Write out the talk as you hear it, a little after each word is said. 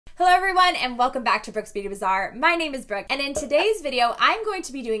Hello everyone and welcome back to Brooke's Beauty Bazaar. My name is Brooke and in today's video I'm going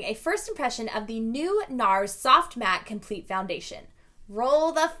to be doing a first impression of the new NARS Soft Matte Complete Foundation.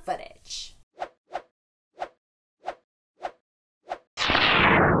 Roll the footage.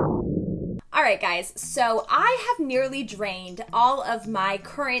 Alright guys, so I have nearly drained all of my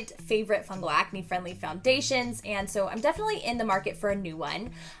current favorite fungal acne friendly foundations, and so I'm definitely in the market for a new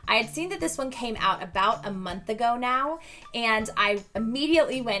one. I had seen that this one came out about a month ago now, and I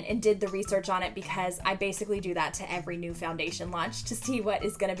immediately went and did the research on it because I basically do that to every new foundation launch to see what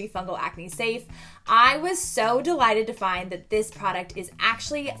is going to be fungal acne safe. I was so delighted to find that this product is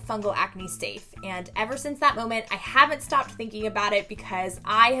actually fungal acne safe, and ever since that moment I haven't stopped thinking about it because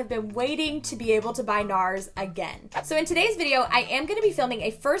I have been waiting to be able to buy NARS again. So in today's video, I am going to be filming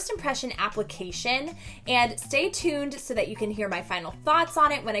a first impression application, and stay tuned so that you can hear my final thoughts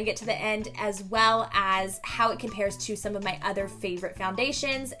on it when I get to the end, as well as how it compares to some of my other favorite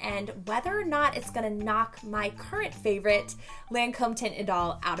foundations and whether or not it's going to knock my current favorite Lancome Teint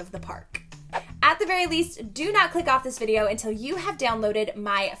Idole out of the park. At the very least, do not click off this video until you have downloaded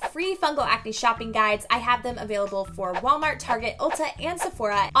my free fungal acne shopping guides. I have them available for Walmart, Target, Ulta, and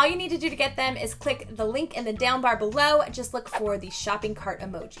Sephora. All you need to do to get them is click the link in the down bar below. Just look for the shopping cart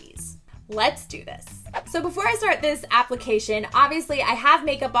emojis. Let's do this. So before I start this application, obviously I have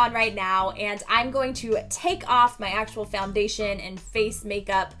makeup on right now and I'm going to take off my actual foundation and face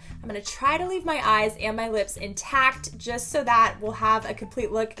makeup. I'm gonna try to leave my eyes and my lips intact just so that we'll have a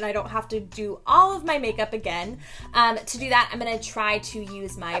complete look and I don't have to do all of my makeup again. To do that, I'm gonna try to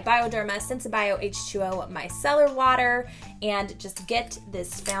use my Bioderma Sensibio H2O Micellar water and just get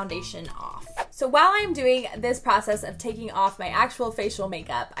this foundation off. So while I'm doing this process of taking off my actual facial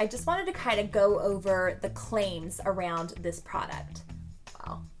makeup, I just wanted to kind of go over the claims around this product.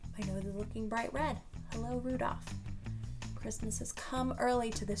 Wow, my nose is looking bright red. Hello, Rudolph. Christmas has come early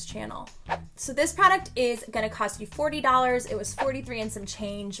to this channel. So this product is gonna cost you $40. It was $43 and some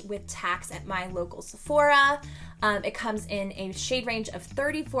change with tax at my local Sephora. It comes in a shade range of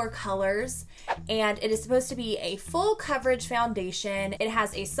 34 colors, and it is supposed to be a full coverage foundation. It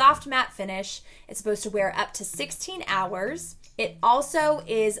has a soft matte finish. It's supposed to wear up to 16 hours. It also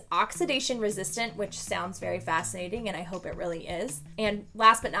is oxidation resistant, which sounds very fascinating, and I hope it really is. And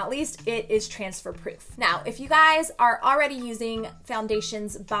last but not least, it is transfer proof. Now, if you guys are already using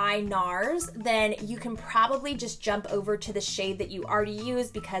foundations by NARS, then you can probably just jump over to the shade that you already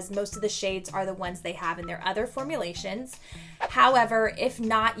use because most of the shades are the ones they have in their other formulations. However, if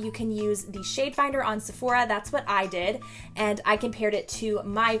not, you can use the shade finder on Sephora. That's what I did, and I compared it to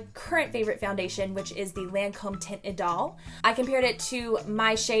my current favorite foundation, which is the Lancome Teint Idole. I compared it to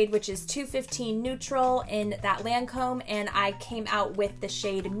my shade, which is 215 Neutral in that Lancome, and I came out with the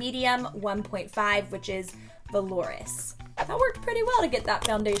shade Medium 1.5, which is Velourous. That worked pretty well to get that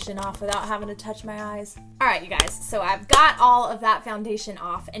foundation off without having to touch my eyes. All right, you guys, so I've got all of that foundation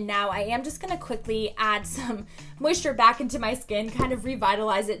off, and now I am just gonna quickly add some moisture back into my skin, kind of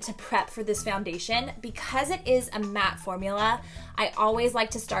revitalize it to prep for this foundation. Because it is a matte formula, I always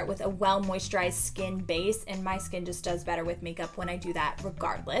like to start with a well moisturized skin base, and my skin just does better with makeup when I do that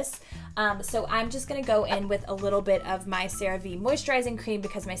regardless. So I'm just gonna go in with a little bit of my CeraVe moisturizing cream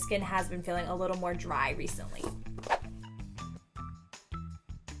because my skin has been feeling a little more dry recently.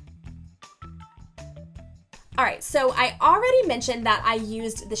 All right, so I already mentioned that I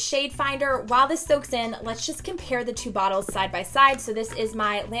used the shade finder. While this soaks in, let's just compare the two bottles side by side. So this is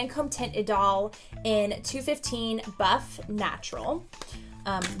my Lancome Teint Idole in 215 Buff Natural.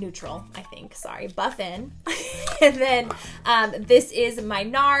 Neutral, I think, sorry, buff in. And then this is my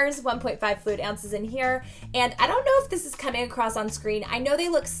NARS, 1.5 fluid ounces in here. And I don't know if this is coming across on screen. I know they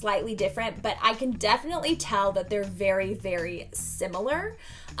look slightly different, but I can definitely tell that they're very, very similar.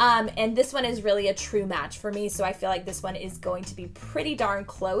 And this one is really a true match for me, so I feel like this one is going to be pretty darn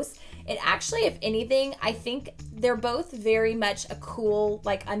close. And actually, if anything, I think they're both very much a cool,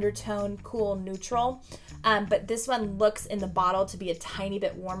 like undertone, cool neutral. But this one looks in the bottle to be a tiny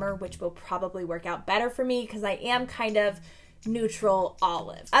bit warmer, which will probably work out better for me because I am kind of neutral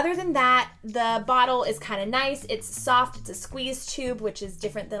olive. Other than that, the bottle is kind of nice. It's soft, it's a squeeze tube, which is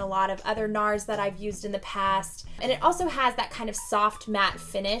different than a lot of other NARS that I've used in the past. And it also has that kind of soft matte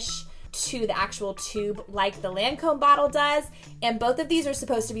finish to the actual tube like the Lancome bottle does, and both of these are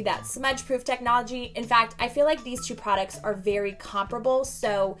supposed to be that smudge proof technology. In fact, I feel like these two products are very comparable,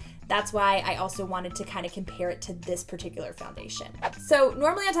 so that's why I also wanted to kind of compare it to this particular foundation. So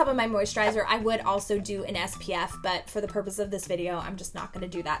normally on top of my moisturizer, I would also do an SPF, but for the purpose of this video, I'm just not gonna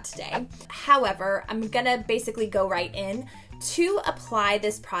do that today. However, I'm gonna basically go right in to apply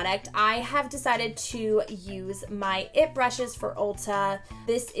this product, I have decided to use my IT brushes for ULTA.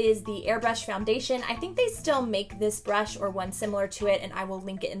 This is the Airbrush foundation. I think they still make this brush or one similar to it, and I will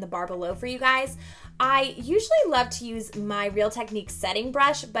link it in the bar below for you guys. I usually love to use my Real Techniques setting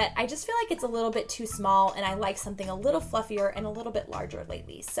brush, but I just feel like it's a little bit too small and I like something a little fluffier and a little bit larger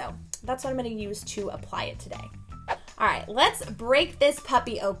lately. So that's what I'm going to use to apply it today. All right, let's break this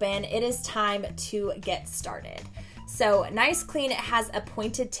puppy open. It is time to get started. So nice clean, it has a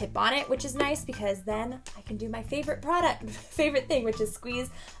pointed tip on it, which is nice because then I can do my favorite thing, which is squeeze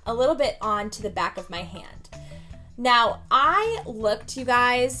a little bit onto the back of my hand. Now I looked, you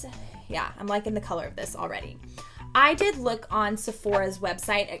guys, yeah, I'm liking the color of this already. I did look on Sephora's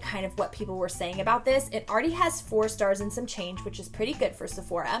website at kind of what people were saying about this. It already has 4 stars and some change, which is pretty good for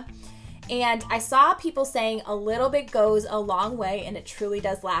Sephora. And I saw people saying a little bit goes a long way, and it truly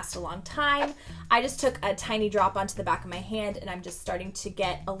does last a long time. I just took a tiny drop onto the back of my hand, and I'm just starting to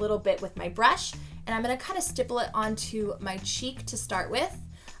get a little bit with my brush, and I'm gonna kind of stipple it onto my cheek to start with,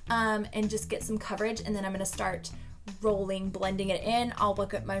 and just get some coverage, and then I'm gonna start rolling, blending it in. I'll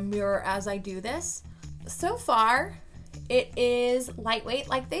look at my mirror as I do this. So far, it is lightweight,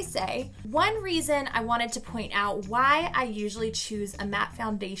 like they say. One reason I wanted to point out why I usually choose a matte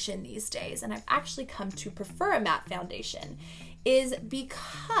foundation these days, and I've actually come to prefer a matte foundation, is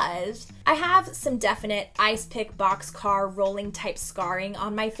because I have some definite ice pick, boxcar, rolling type scarring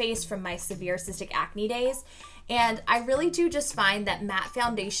on my face from my severe cystic acne days. And I really do just find that matte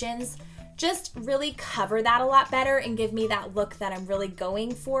foundations just really cover that a lot better and give me that look that I'm really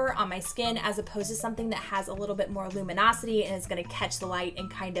going for on my skin, as opposed to something that has a little bit more luminosity and is going to catch the light and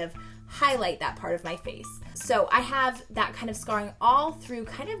kind of highlight that part of my face. So I have that kind of scarring all through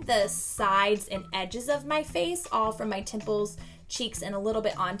kind of the sides and edges of my face, all from my temples, cheeks, and a little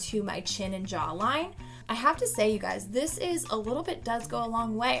bit onto my chin and jawline. I have to say, you guys, this is a little bit, does go a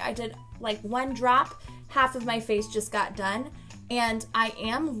long way. I did like 1 drop, half of my face just got done. And I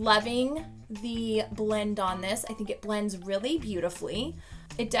am loving the blend on this. I think it blends really beautifully.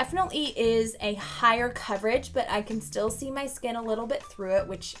 It definitely is a higher coverage, but I can still see my skin a little bit through it,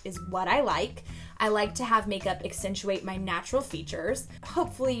 which is what I like. I like to have makeup accentuate my natural features.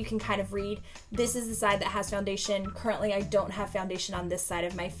 Hopefully you can kind of read, this is the side that has foundation. Currently I don't have foundation on this side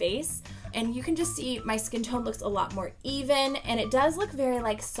of my face. And you can just see my skin tone looks a lot more even, and it does look very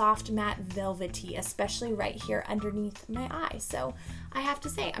like soft matte velvety, especially right here underneath my eye. So I have to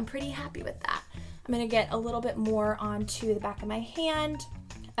say, I'm pretty happy with that. I'm gonna get a little bit more onto the back of my hand.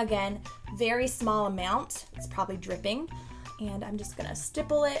 Again, very small amount, it's probably dripping. And I'm just gonna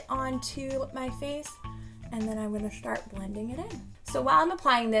stipple it onto my face, and then I'm gonna start blending it in. So while I'm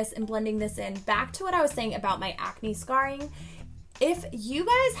applying this and blending this in, back to what I was saying about my acne scarring, if you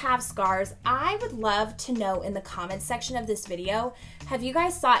guys have scars, I would love to know in the comments section of this video, have you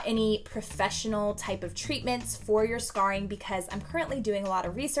guys sought any professional type of treatments for your scarring? Because I'm currently doing a lot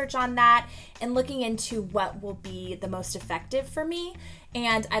of research on that and looking into what will be the most effective for me.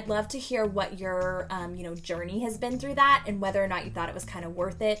 And I'd love to hear what your journey has been through that, and whether or not you thought it was kind of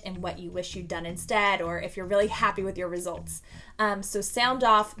worth it and what you wish you'd done instead, or if you're really happy with your results. So sound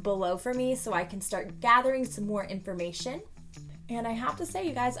off below for me so I can start gathering some more information. And I have to say,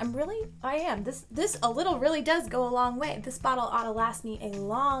 you guys, I am. This a little really does go a long way. This bottle ought to last me a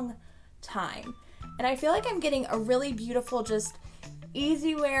long time. And I feel like I'm getting a really beautiful, just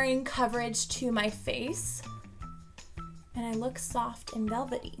easy wearing coverage to my face. And I look soft and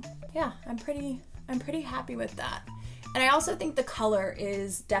velvety. Yeah, I'm pretty happy with that. And I also think the color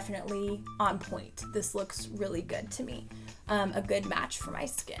is definitely on point. This looks really good to me. A good match for my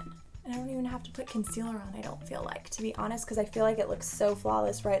skin. And I don't even have to put concealer on, I don't feel like, to be honest, because I feel like it looks so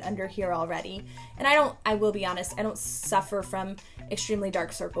flawless right under here already. And I will be honest, I don't suffer from extremely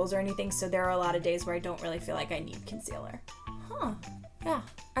dark circles or anything, so there are a lot of days where I don't really feel like I need concealer. Yeah,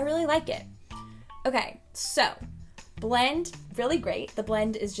 I really like it. Okay, so blend, really great. The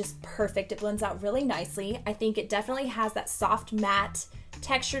blend is just perfect. It blends out really nicely. I think it definitely has that soft matte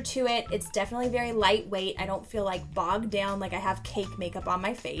texture to it. It's definitely very lightweight. I don't feel like bogged down like I have cake makeup on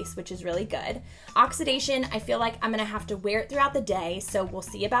my face, which is really good. Oxidation, I feel like I'm gonna have to wear it throughout the day, so we'll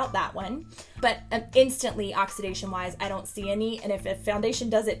see about that one. But instantly, oxidation wise, I don't see any, and if a foundation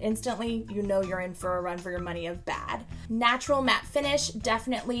does it instantly, you know you're in for a run for your money of bad. Natural matte finish,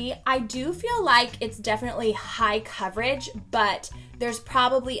 definitely. I do feel like it's definitely high coverage, but there's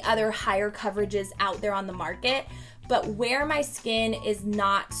probably other higher coverages out there on the market. But where my skin is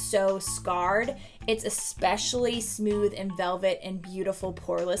not so scarred, It's especially smooth and velvet and beautiful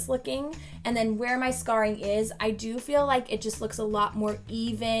poreless looking. And then where my scarring is, I do feel like it just looks a lot more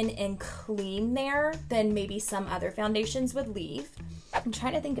even and clean there than maybe some other foundations would leave. I'm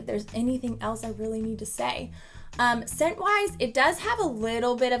trying to think if there's anything else I really need to say. Scent-wise, it does have a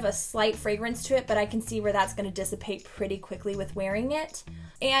little bit of a slight fragrance to it, but I can see where that's going to dissipate pretty quickly with wearing it.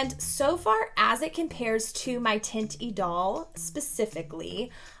 And so far, as it compares to my Teint Idole specifically,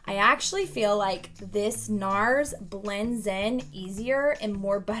 I actually feel like this NARS blends in easier and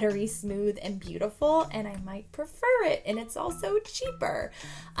more buttery smooth and beautiful, and I might prefer it, and it's also cheaper.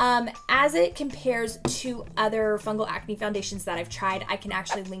 As it compares to other fungal acne foundations that I've tried, I can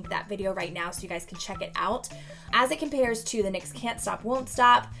actually link that video right now so you guys can check it out. As it compares to the NYX Can't Stop Won't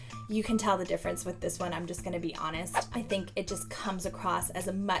Stop, you can tell the difference with this one, I'm just gonna be honest. I think it just comes across as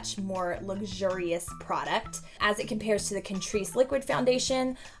a much more luxurious product. As it compares to the Catrice Liquid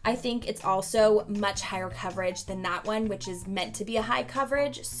Foundation, I think it's also much higher coverage than that one, which is meant to be a high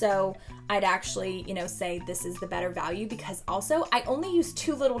coverage. So I'd actually, say this is the better value, because also I only use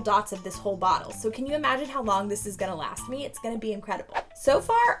 2 little dots of this whole bottle. So can you imagine how long this is gonna last me? It's gonna be incredible. So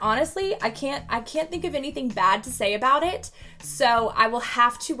far, honestly, I can't think of anything bad to say about it. So I will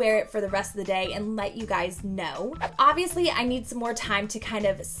have to wear it for the rest of the day and let you guys know. Obviously, I need some more time to kind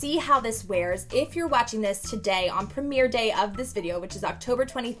of see how this wears. If you're watching this today on premiere day of this video, which is October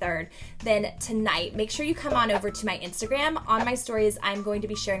 23rd, then tonight, make sure you come on over to my Instagram. On my stories, I'm going to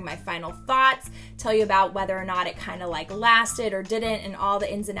be sharing my final thoughts, tell you about whether or not it kind of like lasted or didn't, and all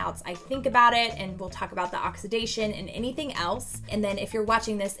the ins and outs I think about it, and we'll talk about the oxidation and anything else. And then if you're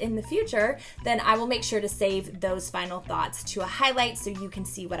watching this in the future, then I will make sure to save those final thoughts to a highlight so you can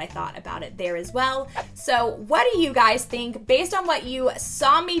see what I thought about it there as well. So what do you guys think? Based on what you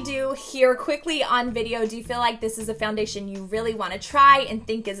saw me do here quickly on video, do you feel like this is a foundation you really want to try and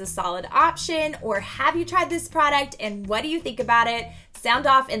think is a solid option? Or have you tried this product and what do you think about it? Sound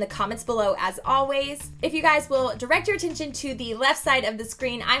off in the comments below as always. If you guys will direct your attention to the left side of the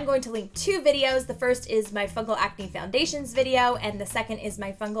screen, I'm going to link 2 videos. The first is my Fungal Acne Foundations video, and the second is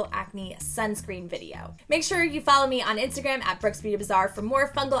my Fungal Acne Sunscreen video. Make sure you follow me on Instagram at Bazaar for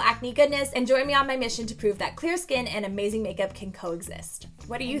more fungal acne goodness, and join me on my mission to prove that clear skin and amazing makeup can coexist.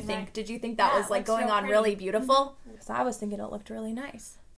 What do you think? Did you think that was like going on really beautiful? Because I was thinking it looked really nice.